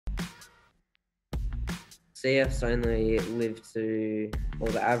CFs only live to,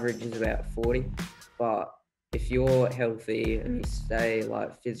 well, the average is about 40, but if you're healthy and you stay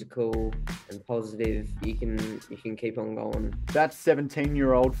like physical and positive, you can keep on going. That's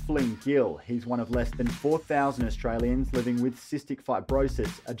 17-year-old Flynn Gill. He's one of less than 4,000 Australians living with cystic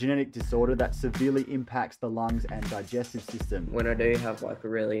fibrosis, a genetic disorder that severely impacts the lungs and digestive system. When I do have like a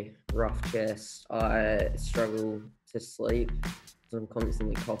really rough chest, I struggle to sleep. I'm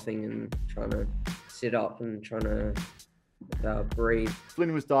constantly coughing and trying to sit up and trying to breathe.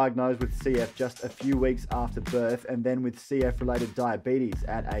 Flynn was diagnosed with CF just a few weeks after birth and then with CF-related diabetes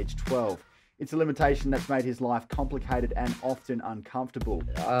at age 12. It's a limitation that's made his life complicated and often uncomfortable.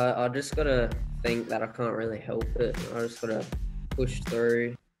 I just got to think that I can't really help it. I just got to push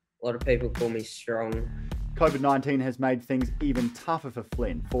through. A lot of people call me strong. COVID-19 has made things even tougher for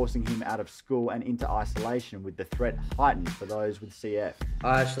Flynn, forcing him out of school and into isolation, with the threat heightened for those with CF.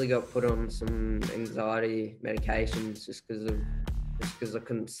 I actually got put on some anxiety medications just because I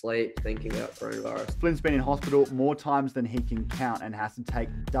couldn't sleep thinking about coronavirus. Flynn's been in hospital more times than he can count and has to take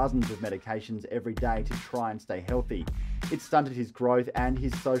dozens of medications every day to try and stay healthy. It stunted his growth and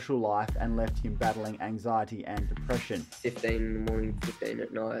his social life and left him battling anxiety and depression. 15 in the morning, 15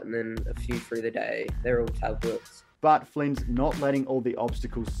 at night, and then a few through the day. They're all tablets. But Flynn's not letting all the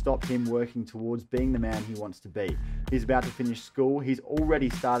obstacles stop him working towards being the man he wants to be. He's about to finish school, he's already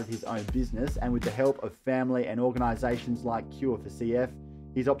started his own business, and with the help of family and organisations like Cure for CF,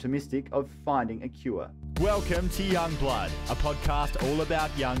 he's optimistic of finding a cure. Welcome to Young Blood, a podcast all about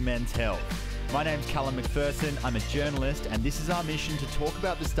young men's health. My name's Callum McPherson, I'm a journalist, and this is our mission to talk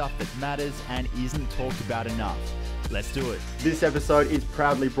about the stuff that matters and isn't talked about enough. Let's do it. This episode is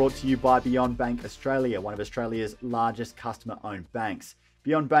proudly brought to you by Beyond Bank Australia, one of Australia's largest customer-owned banks.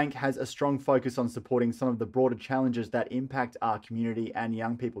 Beyond Bank has a strong focus on supporting some of the broader challenges that impact our community and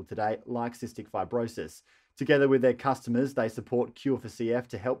young people today, like cystic fibrosis. Together with their customers, they support Cure for CF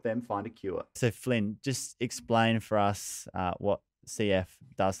to help them find a cure. So Flynn, just explain for us what CF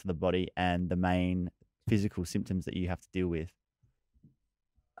does to the body and the main physical symptoms that you have to deal with.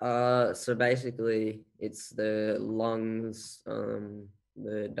 So basically, it's the lungs,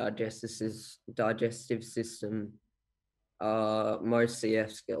 the digestive system. Most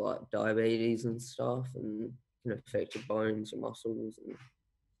CFs get like diabetes and stuff, and can affect your bones, your muscles. And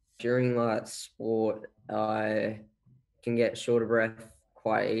during like sport, I can get short of breath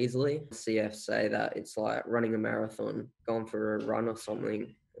quite easily. CFs say that it's like running a marathon, going for a run or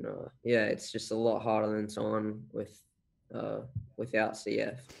something. And, yeah, it's just a lot harder than someone without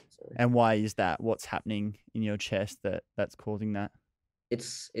CF. So And why is that? What's happening in your chest that's causing that?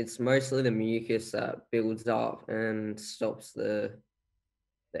 it's mostly the mucus that builds up and stops the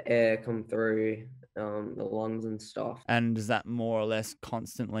air come through the lungs and stuff. And does that more or less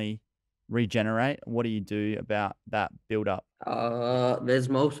constantly regenerate? What do you do about that build up? There's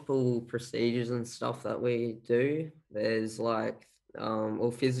multiple procedures and stuff that we do. There's like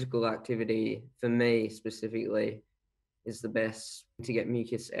physical activity for me specifically is the best to get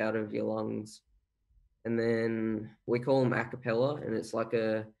mucus out of your lungs. And then we call them a cappella, and it's like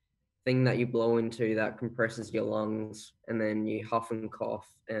a thing that you blow into that compresses your lungs, and then you huff and cough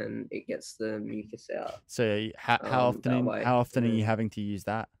and it gets the mucus out. So how often way. how often are you having to use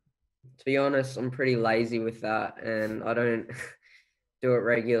that? To be honest, I'm pretty lazy with that and I don't do it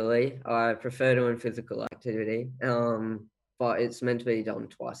regularly. I prefer doing physical activity, but it's meant to be done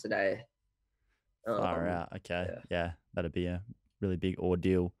twice a day. Far out. Okay. Yeah, that'd be a really big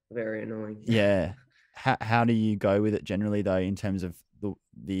ordeal. Very annoying. Yeah. How do you go with it generally though, in terms of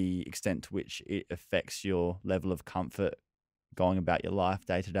the extent to which it affects your level of comfort going about your life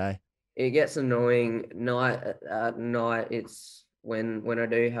day to day? It gets annoying at night. It's when I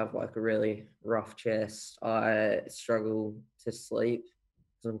do have like a really rough chest, I struggle to sleep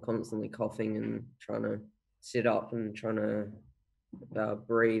because I'm constantly coughing and trying to sit up and trying to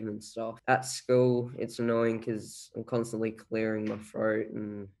breathe and stuff. At school, it's annoying because I'm constantly clearing my throat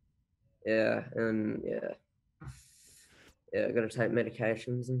and I got to take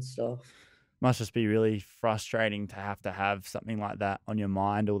medications and stuff. Must just be really frustrating to have something like that on your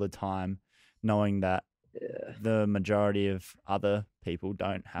mind all the time, knowing that the majority of other people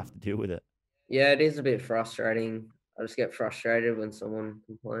don't have to deal with it. Yeah, it is a bit frustrating. I just get frustrated when someone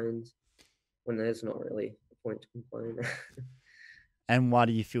complains, when there's not really a point to complain. And why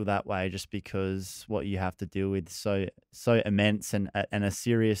do you feel that way? Just because what you have to deal with so immense and a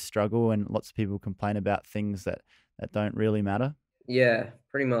serious struggle, and lots of people complain about things that don't really matter? Yeah,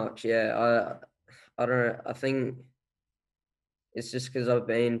 pretty much. Yeah, I don't know. I think it's just because I've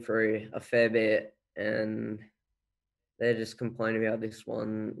been through a fair bit, and they're just complaining about this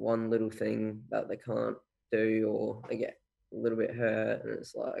one little thing that they can't do, or they get a little bit hurt, and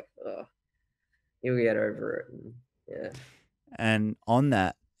it's like, you'll get over it. And, yeah. And on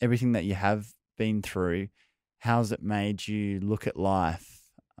that, everything that you have been through, how's it made you look at life?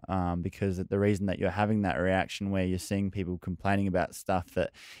 Because the reason that you're having that reaction where you're seeing people complaining about stuff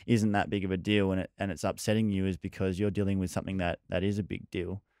that isn't that big of a deal and it's upsetting you is because you're dealing with something that is a big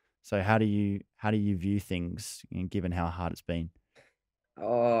deal. So how do you view things, given how hard it's been?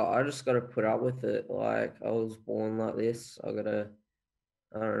 Oh, I just got to put up with it. Like, I was born like this. I got to,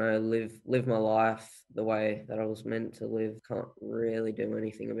 I don't know, live my life the way that I was meant to live. Can't really do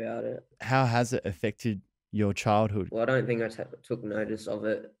anything about it. How has it affected your childhood? Well, I don't think I took notice of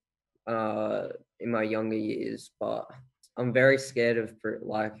it in my younger years, but I'm very scared of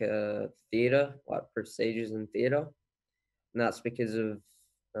theatre, like procedures in theatre, and that's because of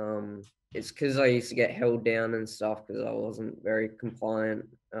it's because I used to get held down and stuff because I wasn't very compliant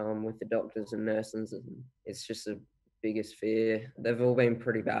with the doctors and nurses, and it's just the biggest fear. They've all been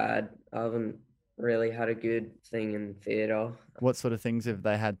pretty bad. I haven't really had a good thing in theatre. What sort of things have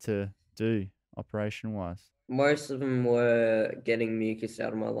they had to do operation-wise? Most of them were getting mucus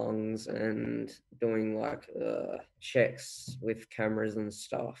out of my lungs and doing like checks with cameras and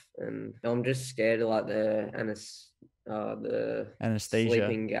stuff. And I'm just scared of like the Anesthesia.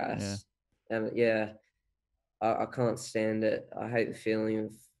 sleeping gas. Yeah. And yeah, I can't stand it. I hate the feeling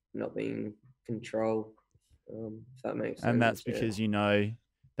of not being controlled. If that makes sense. And that's because you know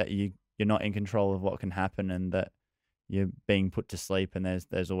that you're not in control of what can happen, and that you're being put to sleep, and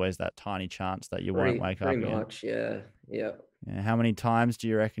there's always that tiny chance that you won't wake up again. Pretty much, yeah. Yeah. How many times do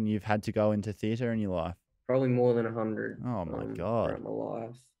you reckon you've had to go into theatre in your life? Probably more than 100. Oh my God. Throughout my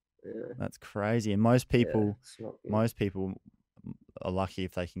life. Yeah. That's crazy. And most people are lucky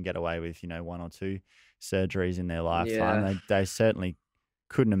if they can get away with, 1 or 2 surgeries in their lifetime. Yeah. They certainly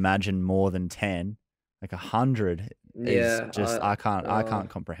couldn't imagine more than 10. Like 100 is just I can't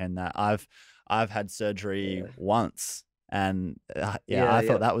comprehend that. I've had surgery once, and I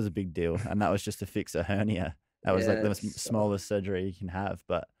thought that was a big deal, and that was just to fix a hernia. That was like the smallest surgery you can have,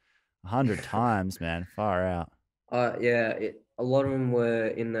 but 100 times, man, far out. A lot of them were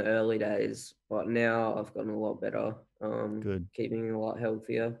in the early days, but now I've gotten a lot better. Good. Keeping a lot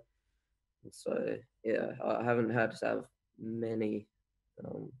healthier. So yeah, I haven't had to have many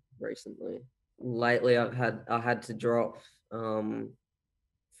recently. Lately, I had to drop 4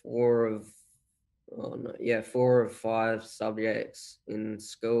 or 5 subjects in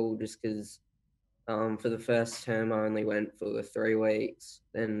school just because for the first term I only went for 3 weeks.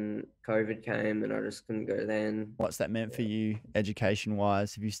 Then COVID came and I just couldn't go then. What's that meant for you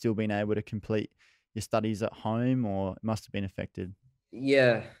education-wise? Have you still been able to complete your studies at home, or it must have been affected?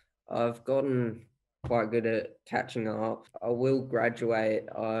 Yeah, I've gotten quite good at catching up. I will graduate.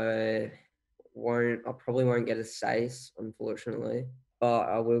 I probably won't get a SACE, unfortunately, but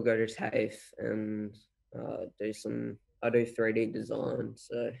I will go to TAFE and I do 3D design,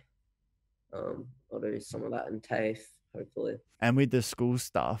 so I'll do some of that in TAFE, hopefully. And with the school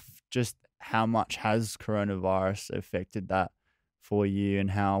stuff, just how much has coronavirus affected that for you,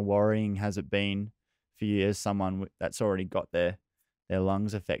 and how worrying has it been for you as someone that's already got their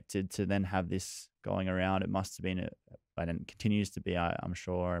lungs affected to then have this going around? It must have been and continues to be, I'm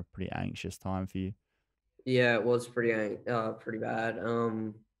sure, a pretty anxious time for you. Yeah, it was pretty bad.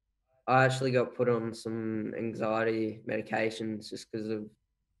 I actually got put on some anxiety medications just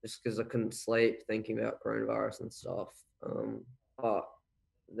because I couldn't sleep thinking about coronavirus and stuff. But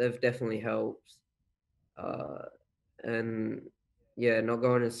they've definitely helped. And yeah, not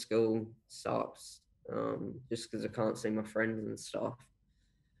going to school sucks. Just because I can't see my friends and stuff.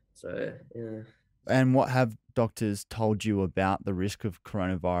 So yeah. And what have doctors told you about the risk of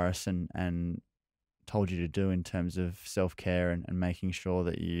coronavirus and told you to do in terms of self-care and making sure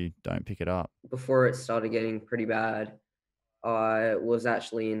that you don't pick it up? Before it started getting pretty bad, I was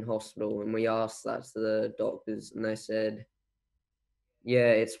actually in hospital, and we asked that to the doctors, and they said,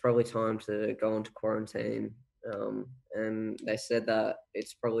 yeah, it's probably time to go into quarantine. And they said that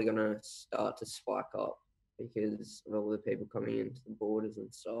it's probably going to start to spike up because of all the people coming into the borders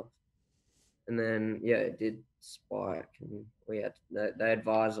and stuff. And then, yeah, it did spike, and they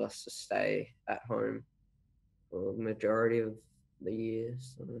advised us to stay at home for the majority of the year.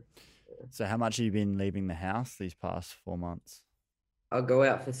 So how much have you been leaving the house these past 4 months? I go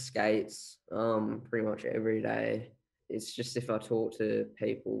out for skates pretty much every day. It's just if I talk to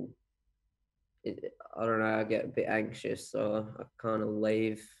people, I don't know, I get a bit anxious, so I kind of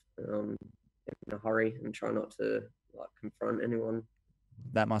leave in a hurry and try not to confront anyone.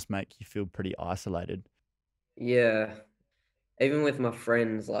 That must make you feel pretty isolated. Yeah, even with my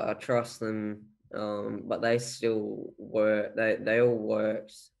friends, I trust them but they still work. They all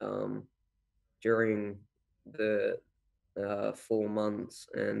worked during the 4 months,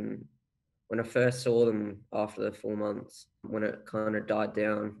 and when I first saw them after the 4 months, when it kind of died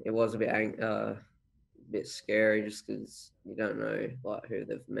down, it was a bit scary just because you don't know like who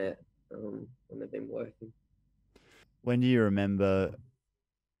they've met when they've been working. When do you remember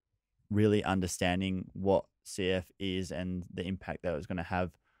really understanding what CF is and the impact that it was going to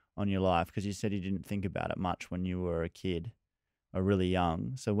have on your life? Because you said you didn't think about it much when you were a kid or really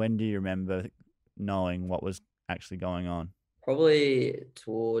young. So when do you remember knowing what was actually going on? Probably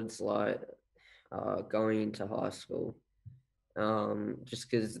towards like going into high school, just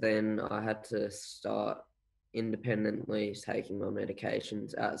because then I had to start independently taking my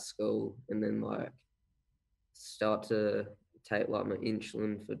medications at school, and then like start to take like my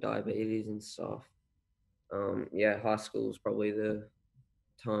insulin for diabetes and stuff. Yeah, high school is probably the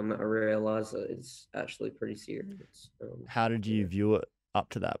time that I realized that it's actually pretty serious. How did you view it up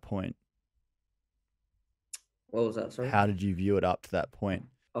to that point? What was that, sorry? How did you view it up to that point?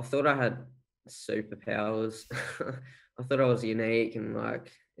 I thought I had superpowers. I thought I was unique and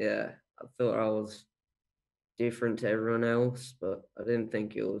like, yeah, I thought I was different to everyone else, but I didn't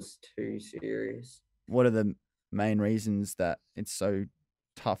think it was too serious. What are the main reasons that it's so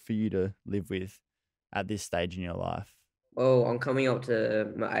tough for you to live with at this stage in your life? Well, I'm coming up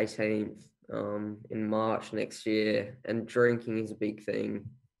to my 18th in March next year, and drinking is a big thing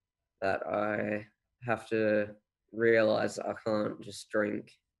that I have to realize I can't just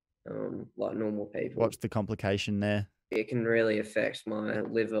drink like normal people. What's the complication there? It can really affect my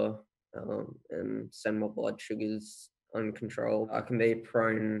liver and send my blood sugars uncontrolled. I can be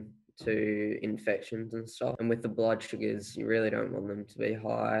prone to infections and stuff. And with the blood sugars, you really don't want them to be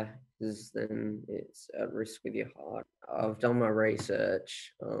high because then it's at risk with your heart. I've done my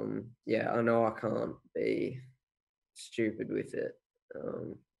research. Yeah, I know I can't be stupid with it.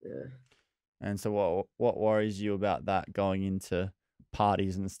 Yeah. And so what worries you about that going into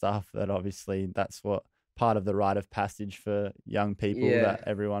parties and stuff? That obviously that's what part of the rite of passage for young people that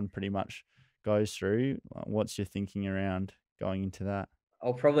everyone pretty much goes through. What's your thinking around going into that?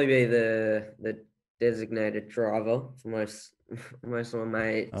 I'll probably be the designated driver for most of my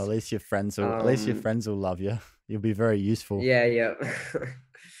mates. Well, at least your friends will love you. You'll be very useful. Yeah. It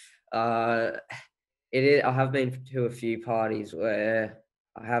is. I have been to a few parties where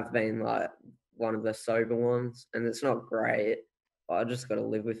I have been like one of the sober ones, and it's not great. But I just got to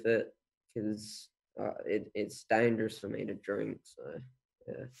live with it because it's dangerous for me to drink. So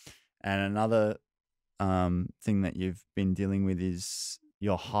yeah. And another thing that you've been dealing with is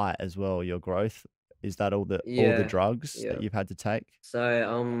your height as well, your growth. Is that all the drugs that you've had to take? So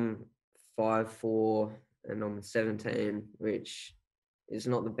I'm 5'4" and I'm 17, which is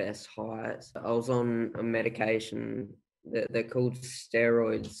not the best height. I was on a medication that they're called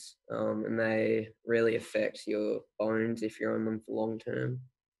steroids, and they really affect your bones if you're on them for long term.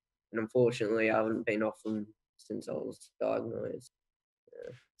 And unfortunately, I haven't been off them since I was diagnosed.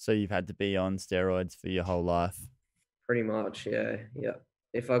 Yeah. So you've had to be on steroids for your whole life? Pretty much, yeah.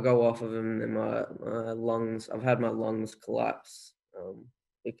 If I go off of them, then my lungs, I've had my lungs collapse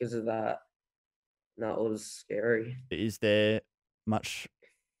because of that. That was scary. Is there much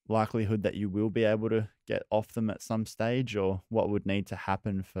likelihood that you will be able to get off them at some stage, or what would need to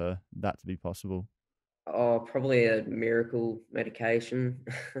happen for that to be possible? Oh, probably a miracle medication.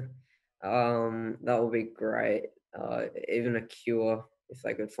 That would be great. Even a cure, if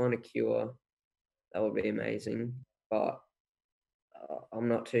they could find a cure, that would be amazing. But I'm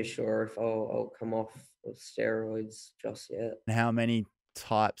not too sure if I'll come off of steroids just yet. How many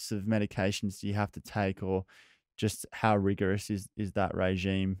types of medications do you have to take, or just how rigorous is that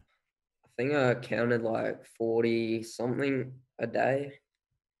regime? I think I counted like 40 something a day,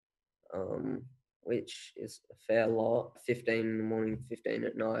 which is a fair lot. 15 in the morning, 15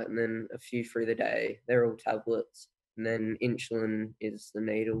 at night, and then a few through the day. They're all tablets. And then insulin is the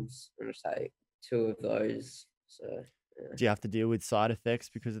needles, and I take 2 of those. So yeah. Do you have to deal with side effects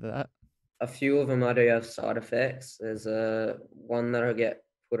because of that? A few of them I do have side effects. There's one that I get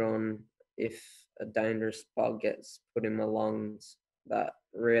put on if a dangerous bug gets put in my lungs that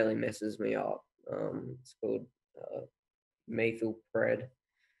really messes me up. It's called methylpred,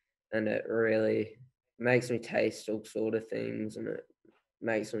 and it really makes me taste all sort of things, and it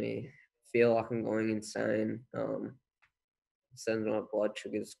makes me feel like I'm going insane. Sends my blood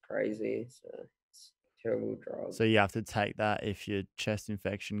sugars crazy, so it's a terrible drug. So you have to take that if your chest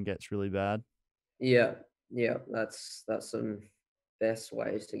infection gets really bad? Yeah, that's some best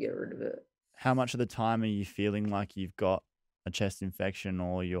ways to get rid of it. How much of the time are you feeling like you've got a chest infection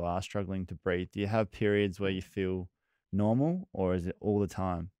or you are struggling to breathe, do you have periods where you feel normal, or is it all the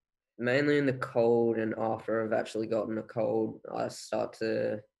time? Mainly in the cold, and after I've actually gotten a cold, I start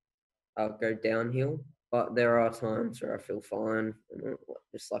to go downhill. But there are times where I feel fine,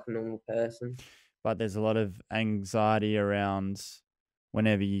 just like a normal person. But there's a lot of anxiety around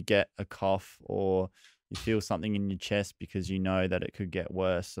whenever you get a cough or you feel something in your chest because you know that it could get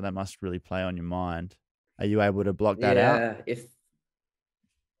worse. So that must really play on your mind. Are you able to block that out? Yeah, if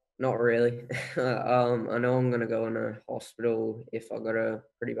not really. I know I'm gonna go in a hospital if I got a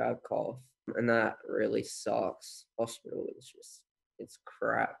pretty bad cough, and that really sucks. Hospital is just it's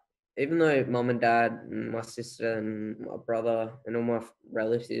crap. Even though mum and dad and my sister and my brother and all my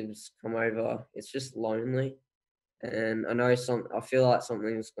relatives come over, it's just lonely. And I feel like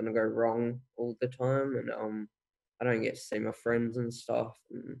something's gonna go wrong all the time, and I don't get to see my friends and stuff,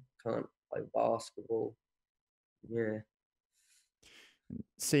 and can't play basketball. Yeah.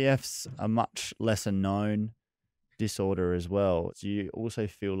 CF's a much lesser known disorder as well. Do you also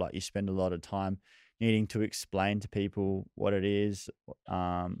feel like you spend a lot of time needing to explain to people what it is,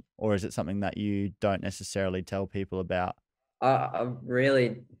 or is it something that you don't necessarily tell people about? I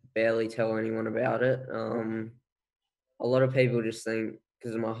really barely tell anyone about it. A lot of people just think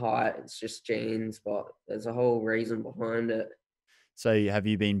because of my height, it's just genes, but there's a whole reason behind it. So have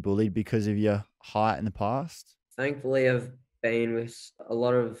you been bullied because of your height in the past? Thankfully, I've been with a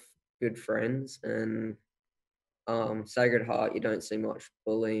lot of good friends, and Sacred Heart, you don't see much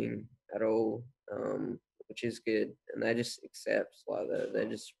bullying at all, which is good, and they just accept like they're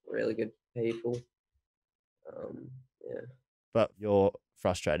just really good people. Yeah. But you're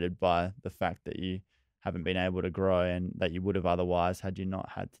frustrated by the fact that you haven't been able to grow and that you would have otherwise had you not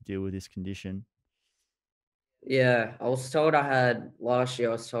had to deal with this condition. Yeah, I was told I had last year.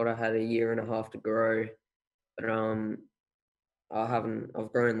 I was told I had a year and a half to grow, but I haven't.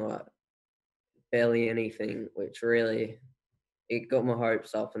 I've grown like barely anything, which really it got my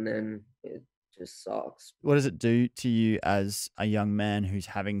hopes up, and then it just sucks. What does it do to you as a young man who's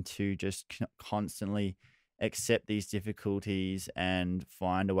having to just constantly accept these difficulties and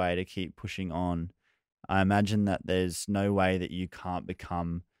find a way to keep pushing on? I imagine that there's no way that you can't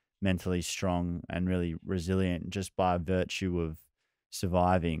become mentally strong and really resilient just by virtue of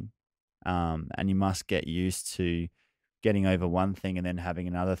surviving. And you must get used to getting over one thing and then having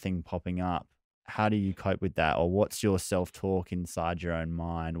another thing popping up. How do you cope with that? Or what's your self talk inside your own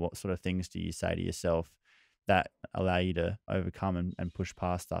mind? What sort of things do you say to yourself that allow you to overcome and push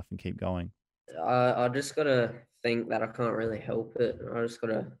past stuff and keep going? I just gotta think that I can't really help it. I just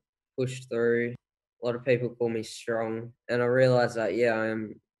gotta push through. A lot of people call me strong, and I realize that yeah, I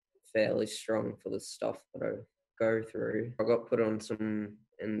am fairly strong for the stuff that I go through. I got put on some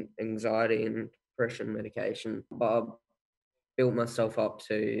anxiety and depression medication, but I built myself up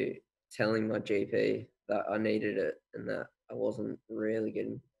to telling my GP that I needed it and that I wasn't really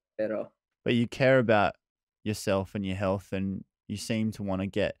getting better. But you care about yourself and your health, and you seem to want to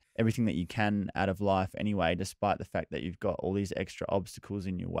get everything that you can out of life anyway, despite the fact that you've got all these extra obstacles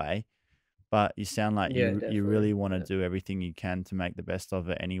in your way. But you sound like Yeah, you definitely. really want to Yeah. do everything you can to make the best of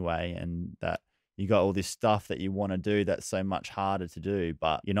it anyway, and that you got all this stuff that you want to do that's so much harder to do,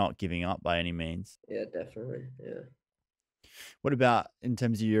 but you're not giving up by any means. Yeah, definitely. Yeah. What about in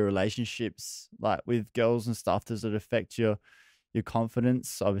terms of your relationships, like with girls and stuff? Does it affect your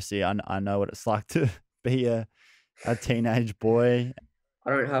confidence? Obviously, I know what it's like to be a teenage boy. I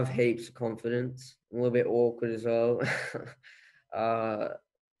don't have heaps of confidence. I'm a little bit awkward as well. uh,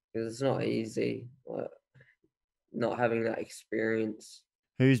 because it's not easy, like, not having that experience.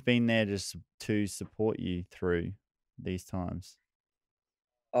 Who's been there to support you through these times?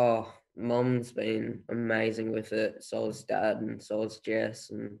 Oh, mum's been amazing with it. So is dad, and so is Jess,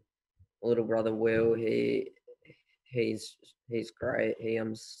 and my little brother Will. He's he's great. He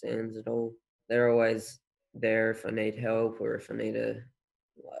understands it all. They're always there if I need help or if I need a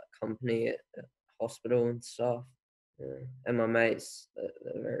like, company at hospital and stuff. Yeah. And my mates,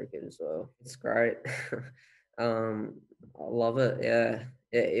 they're very good as well. It's great. um, I love it. Yeah.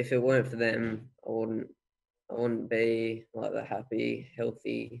 If it weren't for them, I wouldn't be like the happy,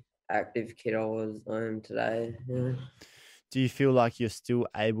 healthy, active kid I am today. Yeah. Do you feel like you're still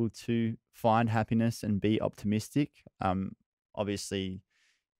able to find happiness and be optimistic? Obviously,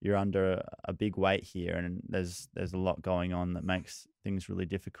 you're under a big weight here, and there's a lot going on that makes things really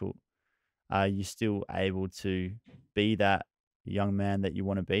difficult. Are you still able to be that young man that you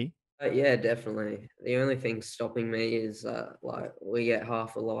want to be? Yeah, definitely. The only thing stopping me is like we get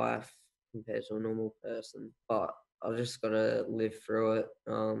half a life compared to a normal person, but I've just got to live through it.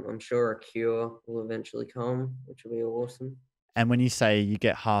 I'm sure a cure will eventually come, which will be awesome. And when you say you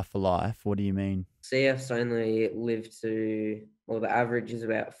get half a life, what do you mean? CFs only live to, well, the average is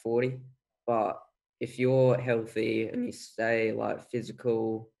about 40, but if you're healthy and you stay like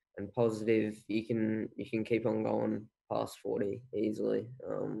physical and positive, you can keep on going past 40 easily.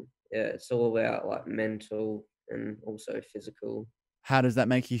 Yeah, it's all about like mental and also physical. How does that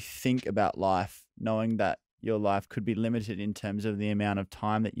make you think about life, knowing that your life could be limited in terms of the amount of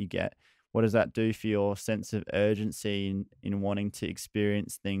time that you get? What does that do for your sense of urgency in wanting to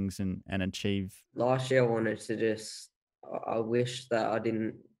experience things and achieve? Last year I wanted to I wish that I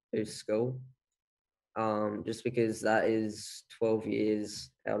didn't do school. Just because that is 12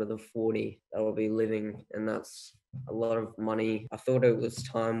 years out of the 40 that I'll be living, and that's a lot of money. I thought it was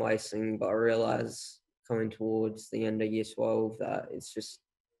time wasting, but I realized coming towards the end of year 12 that it's just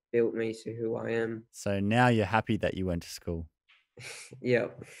built me to who I am. So now you're happy that you went to school. Yeah.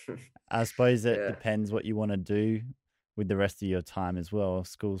 I suppose it Yeah. depends what you want to do with the rest of your time as well.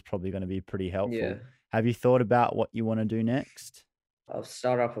 School's probably going to be pretty helpful. Yeah. Have you thought about what you want to do next? I've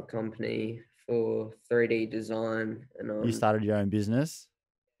started up a company for 3D design, and You started your own business.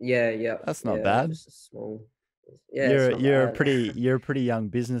 yeah, That's not bad. just a small. Yeah, it's not You're a bad. you're a pretty young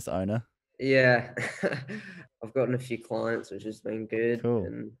business owner. Yeah. I've gotten a few clients, which has been good, Cool.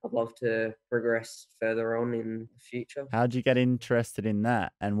 and I'd love to progress further on in the future. How'd you get interested in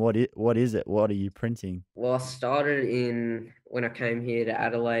that? And what is it? What are you printing? Well, I started when I came here to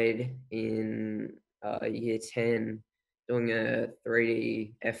Adelaide in year 10, doing a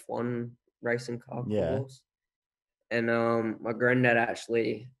 3D F1 racing car Yeah. course. And my granddad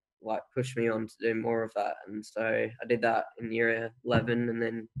actually like pushed me on to do more of that. And so I did that in year 11, and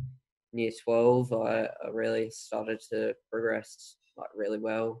then in year 12, I really started to progress like really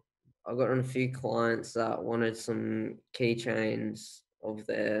well. I got on a few clients that wanted some keychains of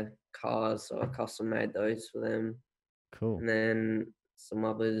their cars, so I custom made those for them. Cool. And then some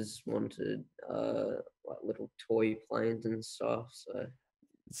others wanted like little toy planes and stuff.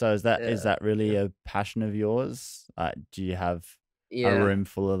 So is yeah, that really yeah, a passion of yours? Do you have a yeah, room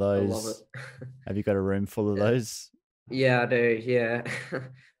full of I love those? it. Have you got a room full of Yeah, those? yeah, I do. Yeah,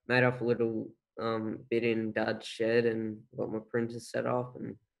 made up a little bit in Dad's shed and got my printer set up,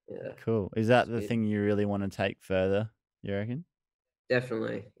 and yeah, Cool. Is that it's the good. thing you really want to take further, you reckon?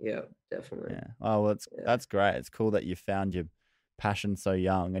 Definitely, yeah, definitely. Yeah. Oh, well, Yeah, that's great. It's cool that you found your passion so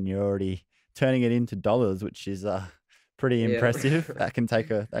young and you're already turning it into dollars, which is pretty yeah. impressive. That can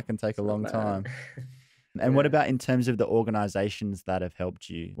take a It's not long bad. time. And what Yeah. about in terms of the organizations that have helped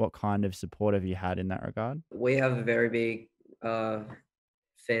you? What kind of support have you had in that regard? We have a very big uh,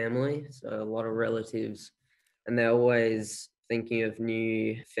 family, so a lot of relatives, and they're always thinking of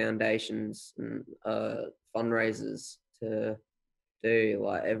new foundations and fundraisers to do.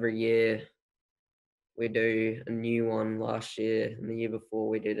 Like every year, we do a new one. Last year and the year before,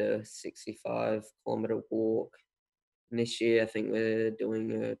 we did a 65-kilometer walk. And this year, I think we're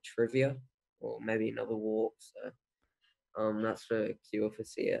doing a trivia or maybe another walk. So that's for Cure for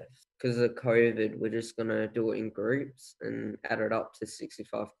CF. Because of COVID, we're just gonna do it in groups and add it up to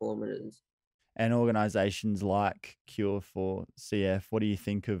 65 kilometers. And organizations like Cure for CF, what do you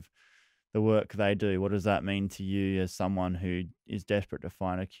think of the work they do? What does that mean to you as someone who is desperate to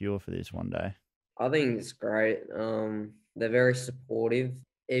find a cure for this one day? I think it's great. They're very supportive.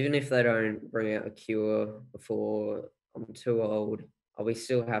 Even if they don't bring out a cure before I'm too old, I'll be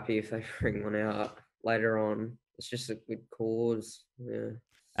still happy if they bring one out later on. It's just a good cause. Yeah.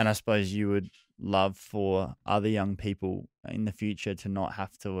 And I suppose you would love for other young people in the future to not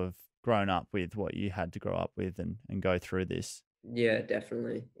have to have grown up with what you had to grow up with and go through this. Yeah,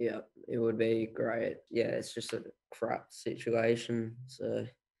 definitely. Yeah, it would be great. Yeah, it's just a crap situation. So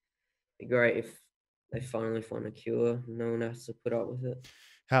it'd be great if they finally find a cure. No one has to put up with it.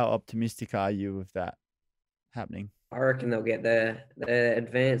 How optimistic are you of that happening? I reckon they'll get there. They're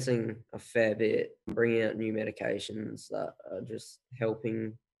advancing a fair bit, bringing out new medications that are just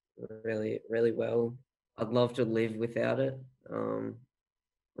helping really, really well. I'd love to live without it.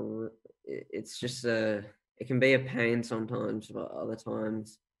 It's just it can be a pain sometimes, but other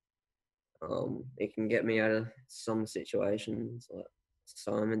times, it can get me out of some situations like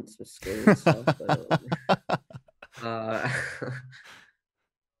assignments for school and stuff. But, uh,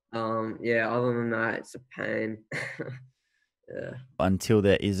 yeah. Other than that, it's a pain. Yeah. Until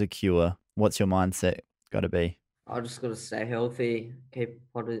there is a cure, what's your mindset got to be? I just got to stay healthy, keep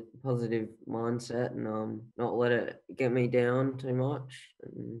a positive mindset, and not let it get me down too much.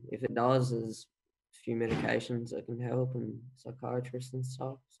 And if it does, there's a few medications that can help, and psychiatrists and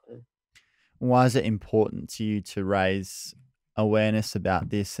stuff. So Why is it important to you to raise awareness about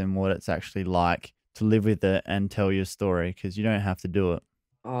this and what it's actually like to live with it and tell your story, because you don't have to do it.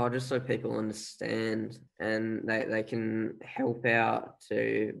 Oh, just so people understand and they can help out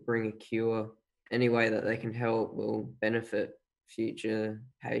to bring a cure. Any way that they can help will benefit future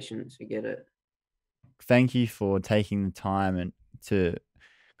patients who get it. Thank you for taking the time and to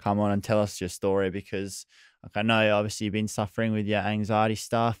come on and tell us your story, because like, I know obviously you've been suffering with your anxiety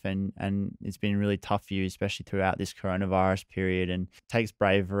stuff and it's been really tough for you, especially throughout this coronavirus period, and it takes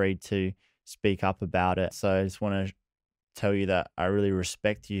bravery to speak up about it. So I just want to tell you that I really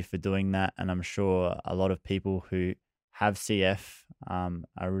respect you for doing that, and I'm sure a lot of people who have CF are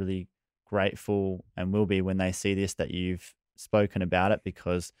really grateful and will be when they see this, that you've spoken about it,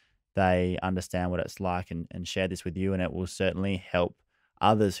 because they understand what it's like and share this with you, and it will certainly help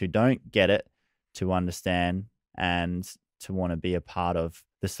others who don't get it to understand and to want to be a part of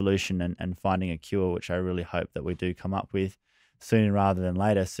the solution and finding a cure, which I really hope that we do come up with sooner rather than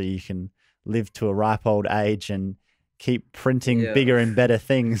later, so you can live to a ripe old age and keep printing bigger and better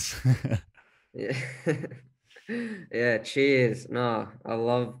things. Yeah. Yeah, cheers. No, I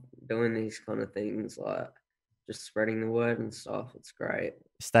love doing these kind of things, like just spreading the word and stuff. It's great.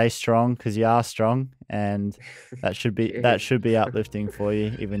 Stay strong, because you are strong, and that should be uplifting for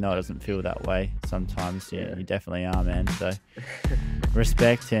you, even though it doesn't feel that way sometimes. Yeah, you definitely are, man. So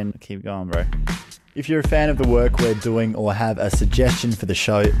respect and keep going, bro. If you're a fan of the work we're doing or have a suggestion for the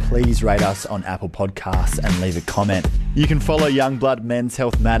show, please rate us on Apple Podcasts and leave a comment. You can follow Youngblood Men's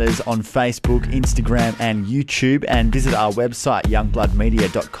Health Matters on Facebook, Instagram and YouTube, and visit our website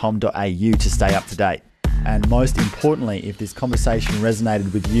youngbloodmedia.com.au to stay up to date. And most importantly, if this conversation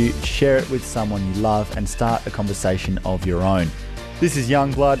resonated with you, share it with someone you love and start a conversation of your own. This is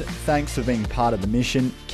Youngblood. Thanks for being part of the mission.